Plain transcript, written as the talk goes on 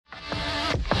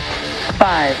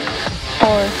5,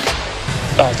 4.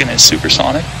 Falcon is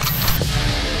supersonic.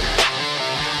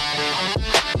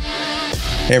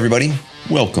 Hey everybody,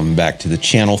 welcome back to the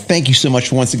channel. Thank you so much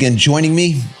for once again joining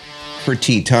me for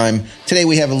tea time. Today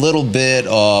we have a little bit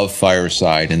of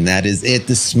fireside, and that is it.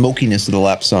 The smokiness of the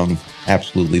lap song.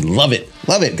 Absolutely love it.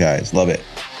 Love it, guys. Love it.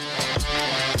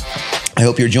 I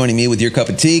hope you're joining me with your cup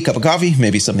of tea, cup of coffee,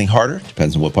 maybe something harder.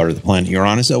 Depends on what part of the planet you're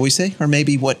on, as I always say, or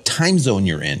maybe what time zone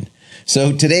you're in.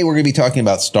 So today we're going to be talking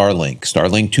about Starlink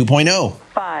 2.0.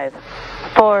 5,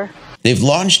 4. They've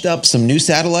launched up some new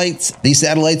satellites. These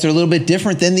satellites are a little bit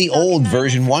different than the old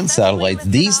version 1 satellites.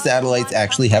 These satellites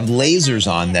actually have lasers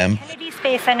on them,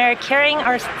 Space Center carrying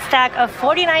our stack of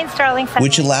 49 Starlink satellites,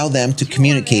 which allow them to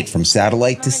communicate from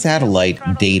satellite to satellite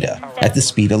data at the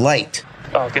speed of light.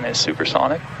 Falcon is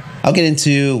supersonic. I'll get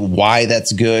into why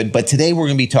that's good, but today we're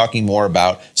going to be talking more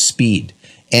about speed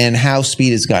and how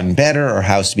speed has gotten better or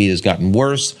how speed has gotten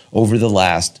worse over the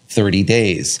last 30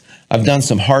 days. I've done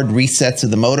some hard resets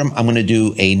of the modem. I'm going to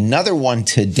do another one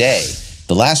today.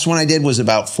 The last one I did was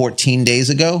about 14 days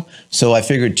ago, so I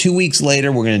figured 2 weeks later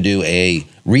we're going to do a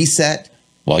reset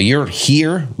while you're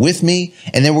here with me,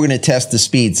 and then we're going to test the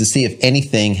speeds to see if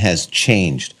anything has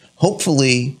changed.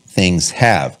 Hopefully, things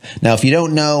have. Now, if you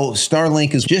don't know,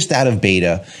 Starlink is just out of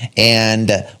beta,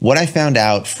 and what I found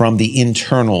out from the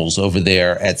internals over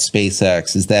there at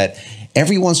SpaceX is that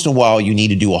every once in a while you need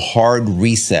to do a hard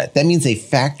reset. That means a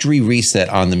factory reset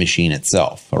on the machine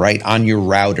itself, all right, on your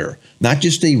router, not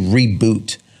just a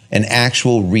reboot. An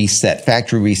actual reset,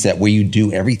 factory reset, where you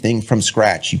do everything from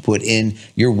scratch. You put in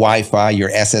your Wi-Fi, your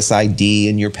SSID,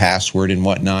 and your password and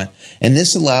whatnot. And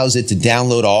this allows it to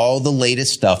download all the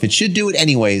latest stuff. It should do it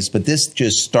anyways, but this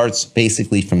just starts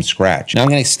basically from scratch. Now I'm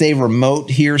going to stay remote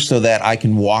here so that I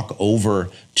can walk over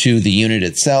to the unit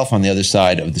itself on the other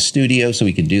side of the studio so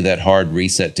we can do that hard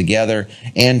reset together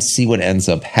and see what ends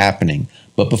up happening.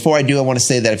 But before I do, I want to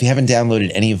say that if you haven't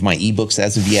downloaded any of my ebooks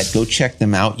as of yet, go check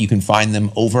them out. You can find them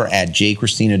over at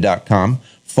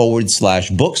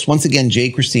JCristina.com/books. Once again,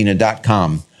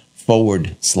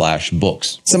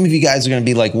 JCristina.com/books. Some of you guys are going to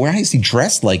be like, why is he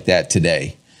dressed like that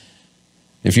today?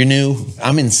 If you're new,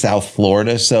 I'm in South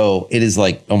Florida, so it is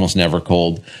like almost never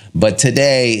cold. But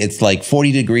today it's like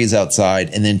 40 degrees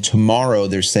outside, and then tomorrow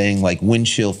they're saying like wind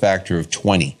chill factor of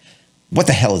 20. What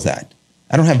the hell is that?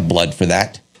 I don't have blood for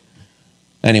that.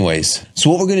 Anyways, so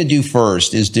what we're going to do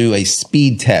first is do a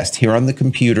speed test here on the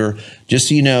computer. Just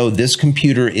so you know, this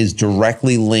computer is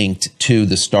directly linked to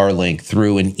the Starlink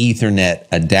through an Ethernet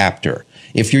adapter.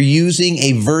 If you're using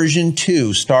a version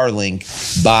 2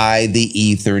 Starlink, buy the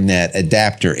Ethernet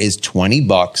adapter. It's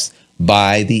 $20.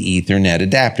 Buy the Ethernet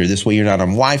adapter. This way you're not on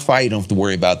Wi-Fi. You don't have to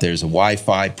worry about there's a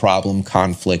Wi-Fi problem,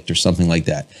 conflict, or something like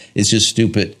that. It's just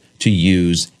stupid to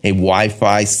use a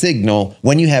Wi-Fi signal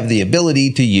when you have the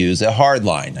ability to use a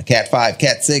hardline, a Cat 5,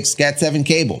 Cat 6, Cat 7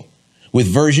 cable. With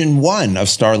version 1 of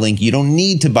Starlink, you don't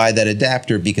need to buy that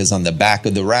adapter because on the back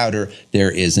of the router, there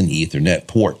is an Ethernet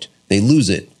port. They lose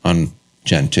it on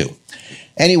Gen 2.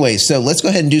 Anyway, so let's go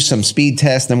ahead and do some speed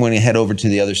tests. Then we're going to head over to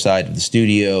the other side of the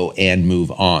studio and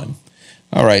move on.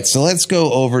 All right, so let's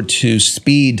go over to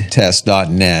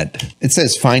speedtest.net. It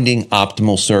says finding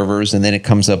optimal servers, and then it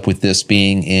comes up with this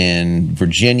being in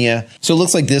Virginia. So it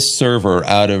looks like this server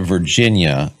out of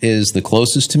Virginia is the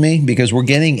closest to me because we're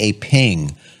getting a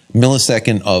ping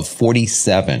millisecond of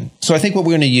 47. So I think what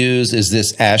we're going to use is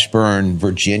this Ashburn,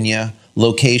 Virginia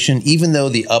location. Even though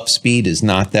the up speed is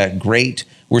not that great,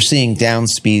 we're seeing down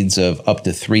speeds of up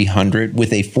to 300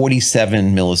 with a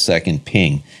 47 millisecond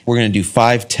ping. We're going to do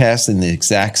 5 tests in the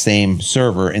exact same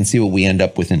server and see what we end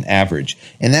up with an average.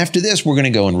 And after this, we're going to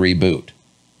go and reboot.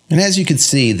 And as you can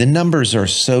see, the numbers are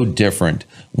so different.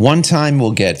 One time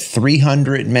we'll get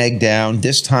 300 meg down.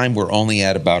 This time we're only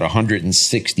at about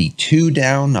 162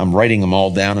 down. I'm writing them all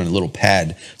down on a little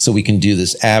pad so we can do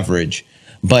this average.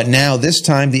 But now this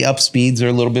time the up speeds are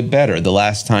a little bit better. The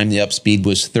last time the up speed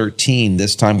was 13.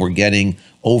 This time we're getting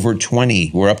over 20.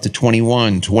 We're up to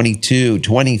 21, 22,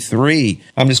 23.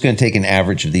 I'm just going to take an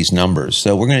average of these numbers.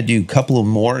 So we're going to do a couple of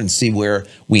more and see where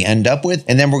we end up with.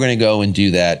 And then we're going to go and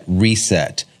do that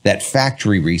reset, that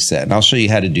factory reset. And I'll show you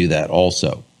how to do that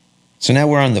also. So now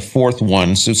we're on the 4th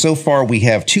one. So far we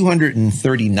have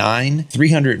 239,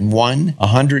 301,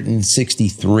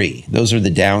 163. Those are the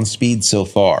down speeds so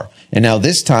far. And now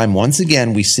this time, once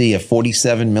again, we see a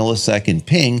 47 millisecond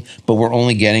ping, but we're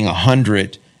only getting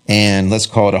 100 and let's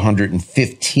call it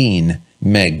 115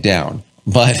 meg down.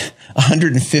 But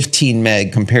 115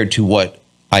 meg compared to what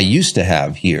I used to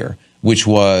have here, which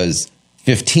was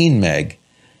 15 meg,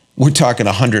 we're talking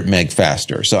 100 meg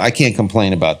faster. So I can't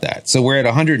complain about that. So we're at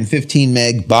 115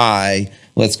 meg by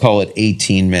Let's call it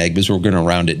 18 meg because we're going to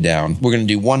round it down. We're going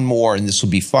to do one more and this will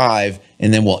be 5,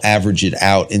 and then we'll average it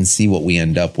out and see what we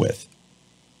end up with.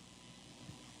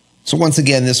 So once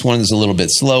again, this one is a little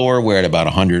bit slower. We're at about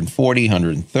 140,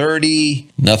 130.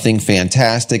 Nothing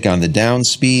fantastic on the down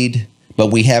speed, but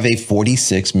we have a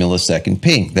 46 millisecond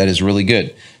ping. That is really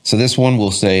good. So this one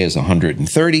we'll say is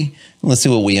 130. Let's see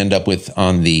what we end up with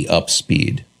on the up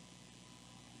speed.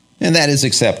 And that is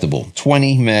acceptable.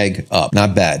 20 meg up.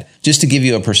 Not bad. Just to give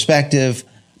you a perspective,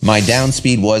 my down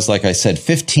speed was, like I said,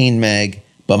 15 meg,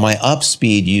 but my up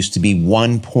speed used to be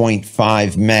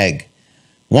 1.5 meg.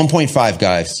 1.5,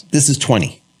 guys. This is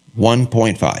 20.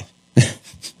 1.5.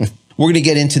 We're going to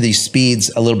get into these speeds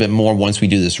a little bit more once we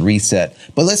do this reset.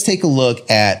 But let's take a look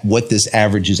at what this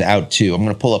averages out to. I'm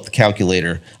going to pull up the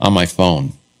calculator on my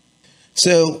phone.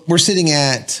 So we're sitting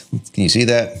at, can you see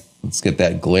that? Let's get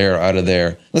that glare out of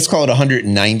there. Let's call it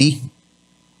 190.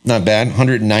 Not bad.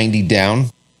 190 down.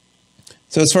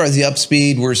 So as far as the up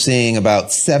speed, we're seeing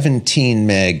about 17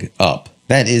 meg up.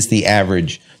 That is the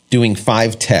average, doing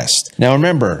 5 tests. Now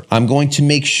remember, I'm going to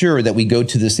make sure that we go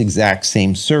to this exact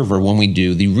same server when we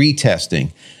do the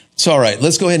retesting. So all right,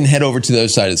 let's go ahead and head over to the other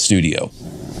side of the studio.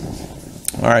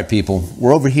 All right, people,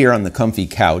 we're over here on the comfy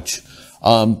couch.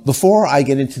 Before I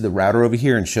get into the router over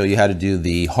here and show you how to do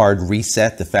the hard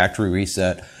reset, the factory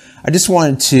reset, I just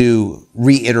wanted to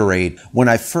reiterate, when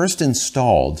I first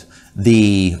installed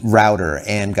the router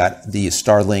and got the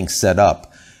Starlink set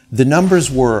up, the numbers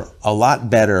were a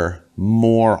lot better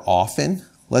more often,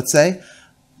 let's say,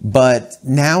 but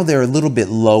now they're a little bit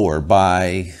lower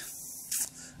by,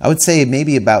 I would say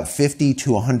maybe about 50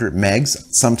 to 100 megs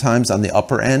sometimes on the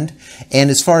upper end.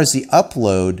 And as far as the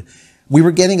upload, we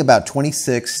were getting about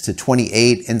 26 to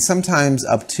 28 and sometimes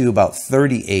up to about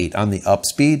 38 on the up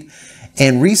speed.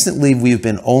 And recently we've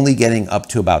been only getting up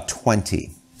to about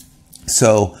 20.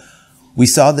 So we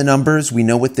saw the numbers, we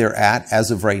know what they're at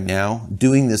as of right now.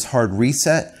 Doing this hard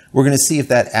reset, we're going to see if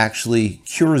that actually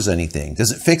cures anything.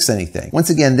 Does it fix anything? Once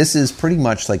again, this is pretty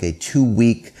much like a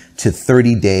 2-week to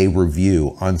 30-day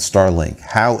review on Starlink.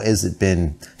 How has it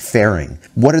been faring?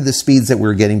 What are the speeds that we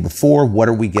were getting before? What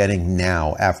are we getting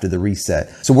now after the reset?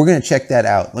 So we're going to check that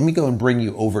out. Let me go and bring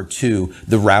you over to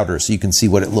the router so you can see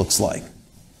what it looks like.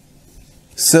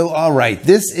 So, all right,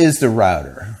 this is the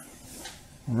router.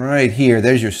 Right here,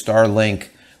 there's your Starlink,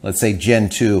 let's say Gen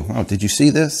 2. Oh, did you see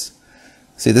this?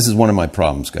 See, this is one of my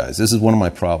problems, guys. This is one of my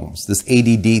problems. This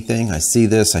ADD thing, I see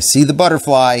this, I see the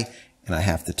butterfly, and I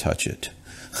have to touch it.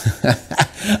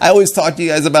 I always talk to you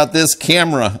guys about this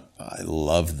camera. I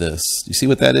love this. You see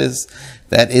what that is?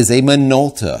 That is a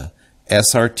Minolta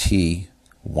SRT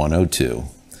 102.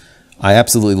 I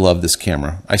absolutely love this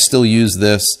camera. I still use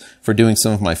this for doing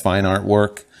some of my fine art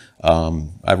work.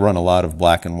 I run a lot of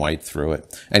black and white through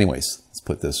it. Anyways, let's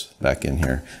put this back in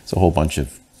here. It's a whole bunch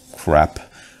of crap.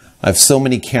 I have so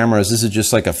many cameras. This is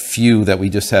just like a few that we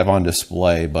just have on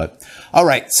display. But all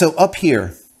right, so up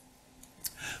here,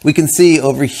 we can see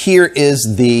over here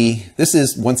is this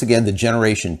is once again the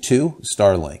Generation 2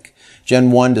 Starlink. Gen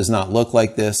 1 does not look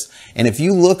like this. And if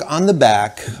you look on the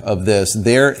back of this,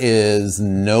 there is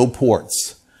no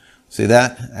ports. See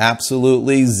that?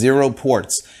 Absolutely 0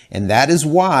 ports. And that is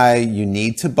why you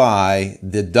need to buy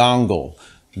the dongle,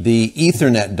 the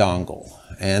Ethernet dongle.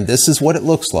 And this is what it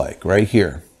looks like right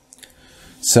here.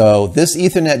 So this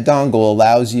Ethernet dongle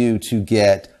allows you to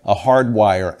get a hard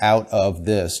wire out of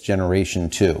this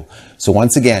Generation 2. So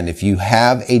once again, if you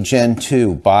have a Gen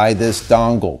 2, buy this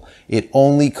dongle. It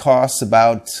only costs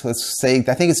about, let's say,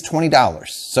 I think it's $20.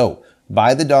 So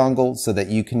buy the dongle so that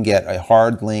you can get a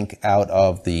hard link out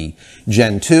of the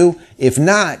Gen 2. If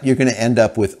not, you're going to end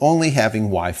up with only having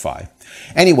Wi-Fi.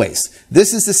 Anyways,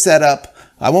 this is the setup.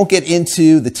 I won't get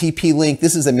into the TP-Link.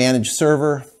 This is a managed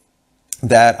server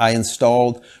that I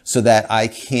installed so that I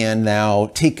can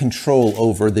now take control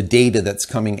over the data that's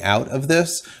coming out of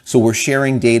this. So we're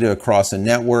sharing data across a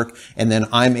network, and then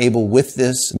I'm able with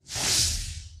this,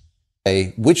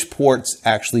 which ports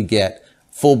actually get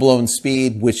full-blown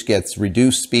speed, which gets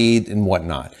reduced speed and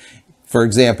whatnot. For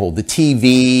example, the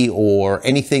TV or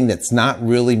anything that's not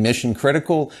really mission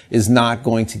critical is not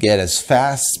going to get as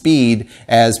fast speed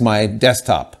as my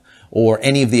desktop or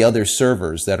any of the other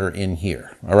servers that are in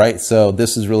here. All right, so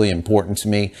this is really important to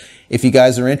me. If you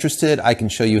guys are interested, I can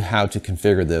show you how to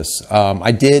configure this.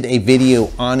 I did a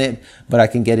video on it, but I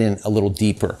can get in a little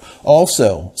deeper.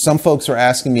 Also, some folks are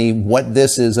asking me what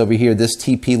this is over here, this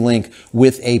TP-Link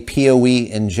with a PoE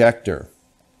injector.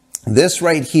 This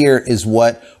right here is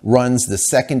what runs the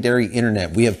secondary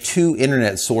internet. We have 2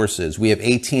 internet sources. We have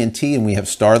AT&T and we have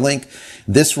Starlink.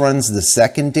 This runs the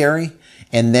secondary.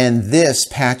 And then this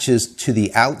patches to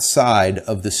the outside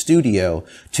of the studio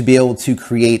to be able to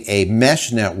create a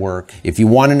mesh network. If you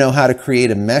want to know how to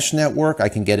create a mesh network, I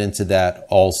can get into that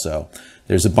also.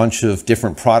 There's a bunch of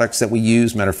different products that we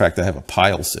use. Matter of fact, I have a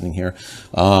pile sitting here.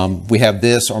 We have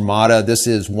this Armada. This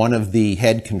is one of the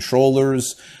head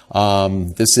controllers.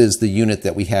 This is the unit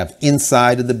that we have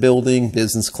inside of the building,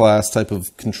 business class type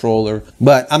of controller.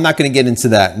 But I'm not going to get into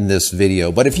that in this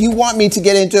video. But if you want me to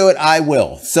get into it, I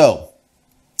will. So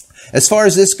as far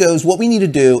as this goes, what we need to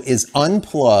do is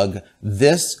unplug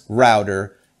this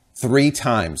router 3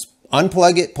 times.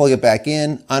 Unplug it, plug it back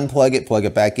in, unplug it, plug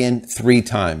it back in 3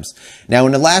 times. Now,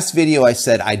 in the last video, I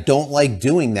said I don't like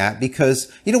doing that because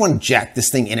you don't want to jack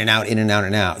this thing in and out, in and out,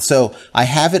 and out. So I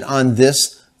have it on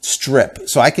this strip.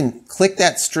 So I can click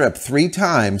that strip 3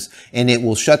 times and it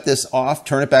will shut this off,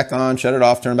 turn it back on, shut it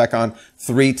off, turn it back on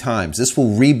 3 times. This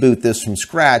will reboot this from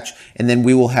scratch, and then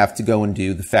we will have to go and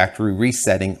do the factory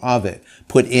resetting of it.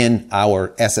 Put in our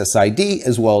SSID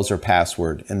as well as our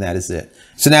password, and that is it.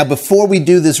 So now before we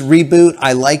do this reboot,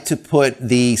 I like to put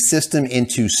the system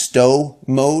into stow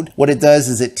mode. What it does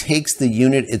is it takes the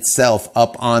unit itself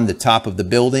up on the top of the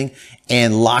building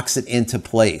and locks it into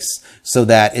place so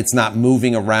that it's not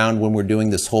moving around when we're doing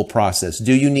this whole process.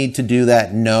 Do you need to do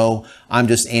that? No, I'm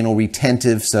just anal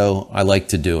retentive, so I like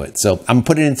to do it. So I'm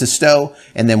putting it into stow,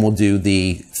 and then we'll do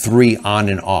the 3 on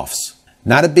and offs.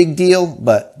 Not a big deal,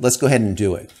 but let's go ahead and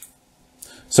do it.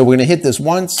 So we're gonna hit this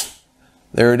once.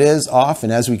 There it is, off,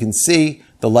 and as we can see,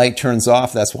 the light turns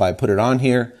off. That's why I put it on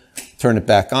here. Turn it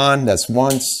back on. That's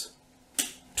once,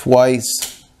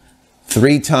 twice,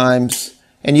 3 times,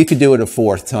 and you could do it a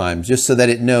 4th time, just so that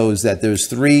it knows that there's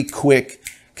 3 quick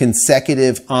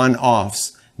consecutive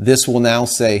on-offs. This will now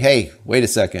say, hey, wait a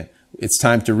second, it's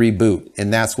time to reboot,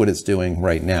 and that's what it's doing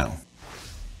right now.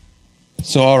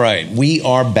 So, all right, we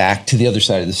are back to the other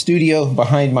side of the studio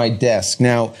behind my desk.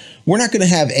 Now, we're not going to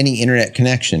have any internet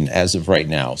connection as of right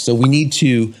now. So we need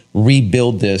to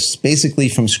rebuild this basically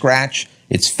from scratch.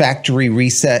 It's factory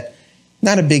reset.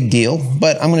 Not a big deal,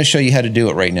 but I'm going to show you how to do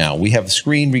it right now. We have the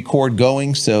screen record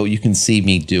going so you can see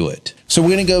me do it. So we're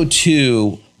going to go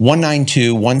to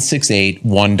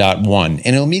 192.168.1.1, and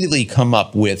it'll immediately come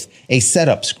up with a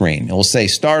setup screen. It will say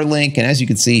Starlink, and as you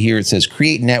can see here, it says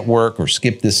create network or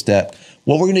skip this step.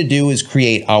 What we're going to do is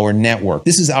create our network.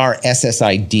 This is our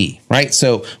SSID, right?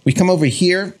 So we come over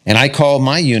here, and I call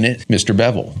my unit Mr.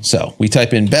 Bevel. So we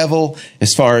type in Bevel.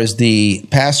 As far as the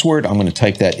password, I'm going to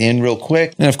type that in real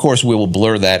quick. And of course, we will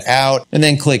blur that out and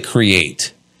then click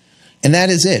Create. And that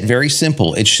is it. Very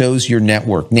simple. It shows your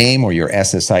network name or your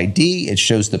SSID. It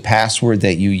shows the password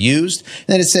that you used. And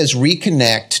then it says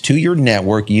reconnect to your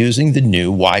network using the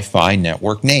new Wi-Fi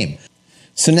network name.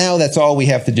 So now that's all we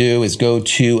have to do is go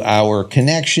to our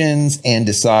connections and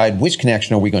decide which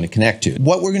connection are we going to connect to.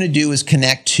 What we're going to do is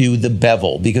connect to the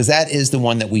bevel because that is the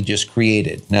one that we just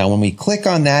created. Now, when we click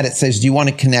on that, it says, do you want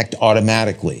to connect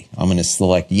automatically? I'm going to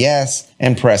select yes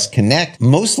and press connect.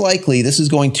 Most likely this is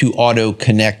going to auto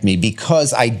connect me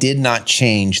because I did not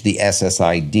change the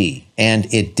SSID,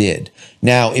 and it did.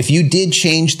 Now, if you did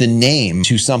change the name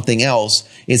to something else,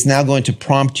 it's now going to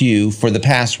prompt you for the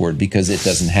password because it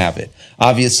doesn't have it.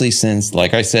 Obviously, since,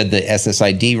 like I said, the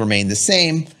SSID remained the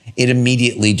same, it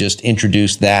immediately just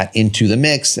introduced that into the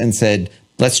mix and said,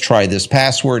 let's try this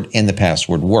password, and the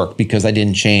password worked because I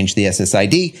didn't change the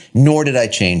SSID, nor did I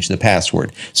change the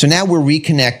password. So now we're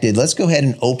reconnected. Let's go ahead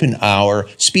and open our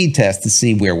speed test to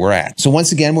see where we're at. So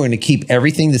once again, we're going to keep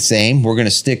everything the same. We're going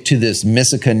to stick to this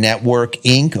Mysica Network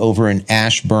Inc. over in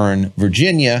Ashburn,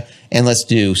 Virginia, and let's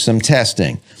do some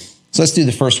testing. So let's do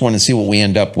the first one and see what we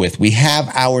end up with. We have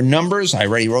our numbers. I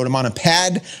already wrote them on a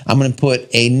pad. I'm going to put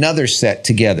another set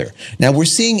together. Now we're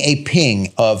seeing a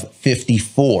ping of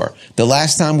 54. The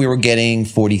last time we were getting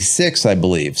 46, I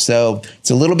believe. So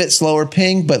it's a little bit slower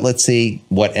ping, but let's see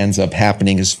what ends up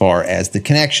happening as far as the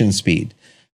connection speed.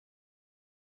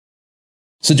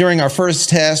 So during our first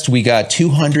test, we got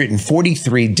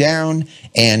 243 down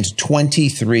and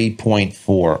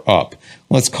 23.4 up.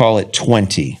 Let's call it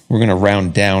 20. We're going to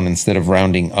round down instead of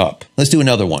rounding up. Let's do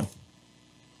another one.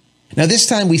 Now this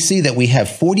time we see that we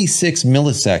have 46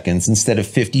 milliseconds instead of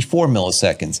 54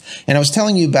 milliseconds. And I was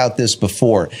telling you about this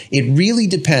before. It really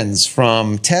depends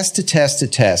from test to test to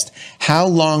test. How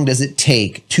long does it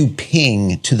take to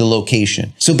ping to the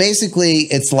location? So basically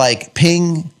it's like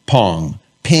ping, pong.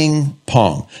 Ping,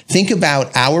 pong. Think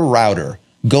about our router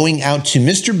going out to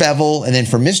Mr. Bevel, and then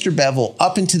from Mr. Bevel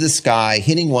up into the sky,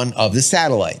 hitting one of the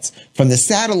satellites. From the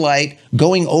satellite,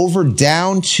 going over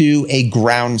down to a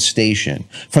ground station.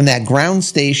 From that ground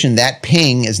station, that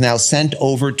ping is now sent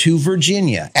over to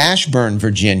Virginia, Ashburn,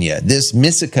 Virginia, this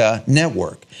Mysica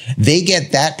network. They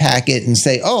get that packet and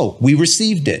say, oh, we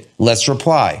received it. Let's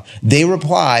reply. They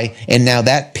reply, and now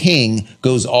that ping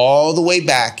goes all the way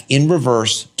back in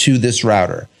reverse to this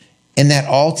router. And that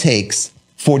all takes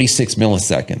 46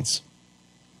 milliseconds.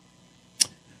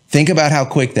 Think about how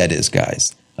quick that is,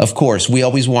 guys. Of course, we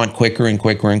always want quicker and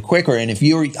quicker and quicker. And if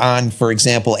you're on, for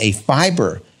example, a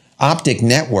fiber optic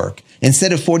network,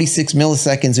 instead of 46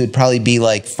 milliseconds, it would probably be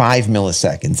like 5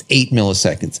 milliseconds, 8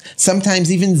 milliseconds,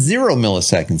 sometimes even 0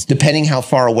 milliseconds, depending how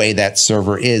far away that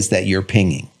server is that you're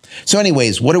pinging. So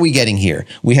anyways, what are we getting here?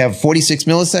 We have 46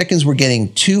 milliseconds. We're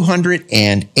getting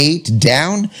 208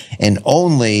 down and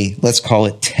only, let's call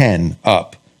it 10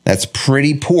 up. That's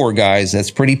pretty poor, guys. That's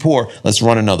pretty poor. Let's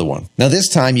run another one. Now this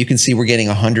time you can see we're getting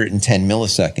 110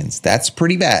 milliseconds. That's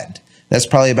pretty bad. That's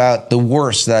probably about the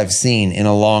worst that I've seen in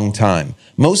a long time.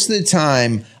 Most of the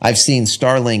time, I've seen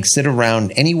Starlink sit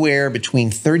around anywhere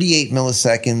between 38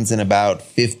 milliseconds and about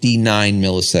 59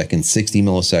 milliseconds, 60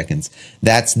 milliseconds.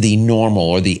 That's the normal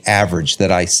or the average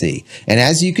that I see. And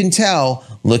as you can tell,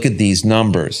 look at these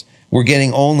numbers. We're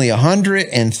getting only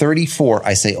 134.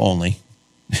 I say only.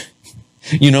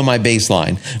 You know my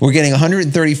baseline. We're getting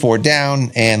 134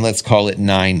 down and let's call it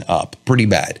 9 up. Pretty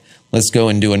bad. Let's go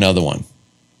and do another one.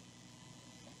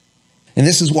 And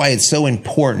this is why it's so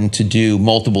important to do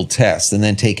multiple tests and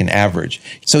then take an average.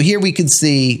 So here we can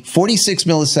see 46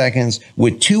 milliseconds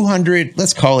with 200,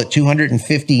 let's call it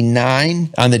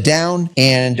 259 on the down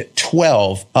and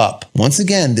 12 up. Once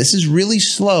again, this is really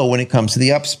slow when it comes to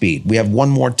the up speed. We have one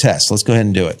more test. Let's go ahead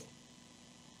and do it.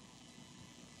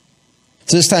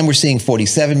 So this time we're seeing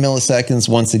 47 milliseconds.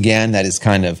 Once again, that is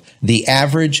kind of the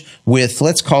average with,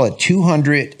 let's call it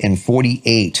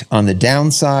 248 on the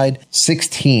downside,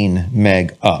 16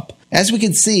 meg up. As we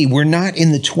can see, we're not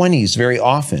in the 20s very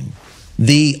often.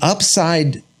 The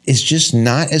upside is just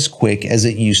not as quick as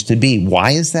it used to be.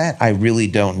 Why is that? I really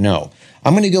don't know.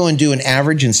 I'm going to go and do an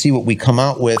average and see what we come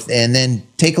out with and then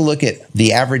take a look at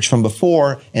the average from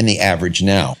before and the average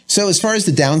now. So as far as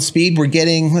the down speed, we're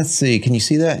getting, let's see, can you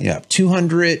see that? Yeah,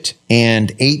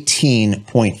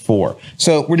 218.4.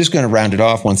 So we're just going to round it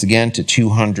off once again to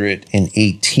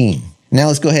 218. Now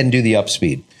let's go ahead and do the up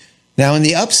speed. Now in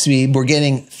the up speed, we're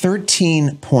getting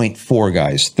 13.4,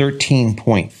 guys,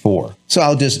 13.4. So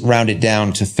I'll just round it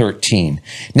down to 13.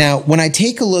 Now, when I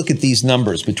take a look at these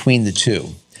numbers between the two,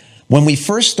 when we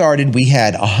first started, we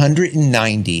had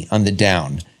 190 on the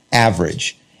down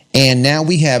average, and now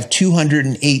we have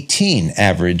 218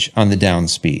 average on the down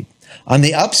speed. On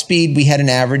the up speed, we had an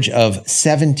average of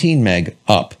 17 meg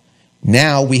up.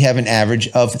 Now we have an average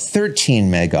of 13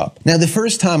 meg up. Now, the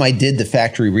first time I did the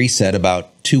factory reset about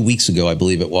 2 weeks ago, I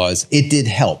believe it was, it did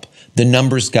help. The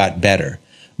numbers got better.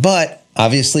 But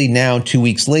obviously now, 2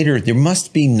 weeks later, there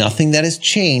must be nothing that has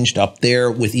changed up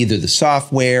there with either the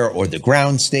software or the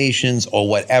ground stations or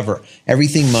whatever.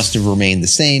 Everything must have remained the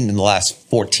same in the last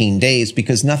 14 days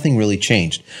because nothing really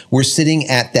changed. We're sitting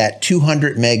at that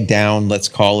 200 meg down, let's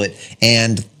call it,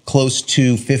 and close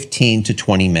to 15 to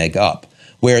 20 meg up.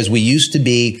 Whereas we used to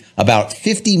be about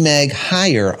 50 meg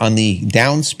higher on the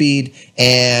down speed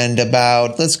and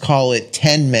about, let's call it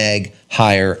 10 meg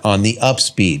higher on the up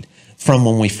speed from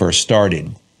when we first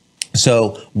started.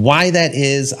 So why that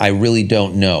is, I really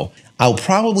don't know. I'll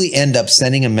probably end up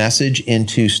sending a message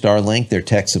into Starlink, their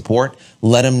tech support,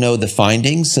 let them know the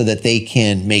findings so that they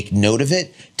can make note of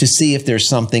it to see if there's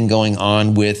something going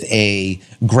on with a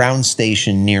ground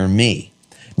station near me.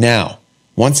 Now,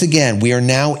 once again, we are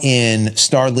now in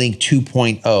Starlink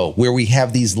 2.0, where we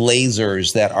have these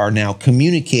lasers that are now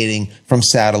communicating from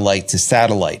satellite to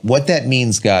satellite. What that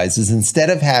means, guys, is instead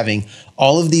of having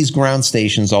all of these ground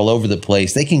stations all over the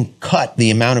place, they can cut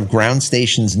the amount of ground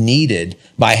stations needed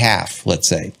by half, let's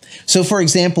say. So for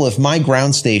example, if my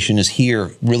ground station is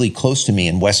here really close to me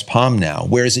in West Palm now,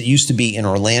 whereas it used to be in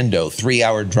Orlando,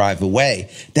 3-hour drive away,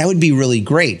 that would be really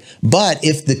great. But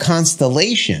if the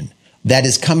constellation that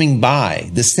is coming by,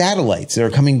 the satellites that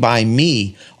are coming by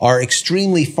me are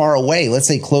extremely far away, let's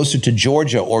say closer to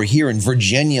Georgia or here in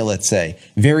Virginia, let's say,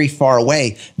 very far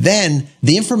away, then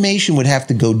the information would have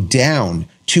to go down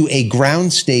to a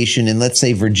ground station in, let's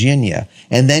say, Virginia,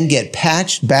 and then get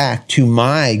patched back to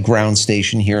my ground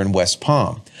station here in West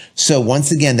Palm. So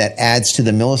once again, that adds to the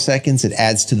milliseconds, it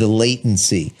adds to the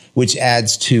latency, which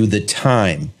adds to the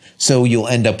time. So you'll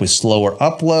end up with slower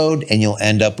upload and you'll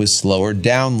end up with slower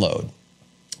download.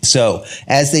 So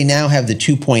as they now have the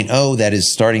 2.0 that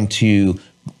is starting to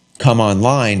come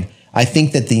online, I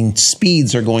think that the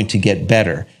speeds are going to get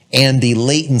better. And the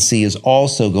latency is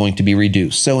also going to be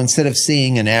reduced. So instead of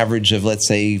seeing an average of, let's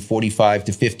say, 45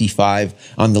 to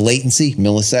 55 on the latency,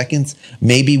 milliseconds,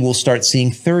 maybe we'll start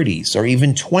seeing 30s or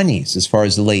even 20s as far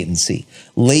as the latency.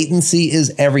 Latency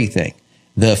is everything.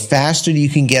 The faster you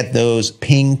can get those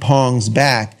ping pongs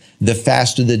back, the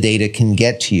faster the data can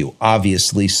get to you,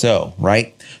 obviously so,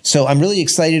 right? So I'm really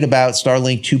excited about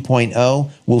Starlink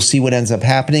 2.0. We'll see what ends up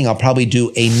happening. I'll probably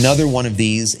do another one of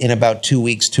these in about 2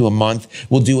 weeks to a month.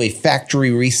 We'll do a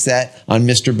factory reset on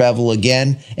Mr. Bevel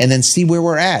again, and then see where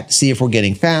we're at. See if we're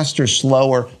getting faster,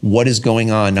 slower, what is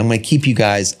going on. I'm going to keep you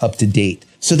guys up to date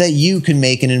so that you can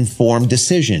make an informed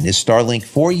decision. Is Starlink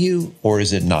for you or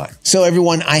is it not? So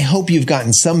everyone, I hope you've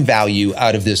gotten some value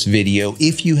out of this video.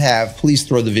 If you have, please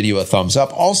throw the video a thumbs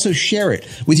up. Also share it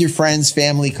with your friends,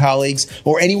 family, colleagues,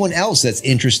 or anyone else that's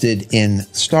interested in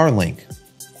Starlink.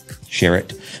 Share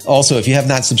it. Also, if you have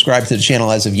not subscribed to the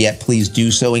channel as of yet, please do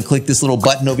so and click this little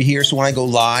button over here so when I go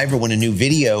live or when a new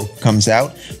video comes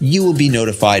out, you will be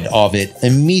notified of it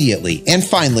immediately. And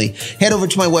finally, head over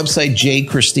to my website,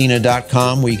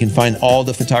 JCristina.com, where you can find all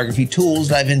the photography tools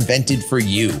that I've invented for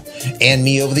you and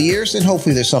me over the years. And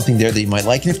hopefully there's something there that you might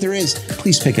like. And if there is,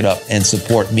 please pick it up and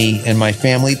support me and my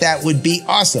family. That would be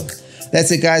awesome.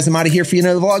 That's it, guys. I'm out of here for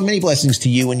another vlog. Many blessings to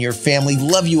you and your family.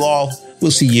 Love you all.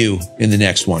 We'll see you in the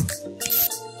next one.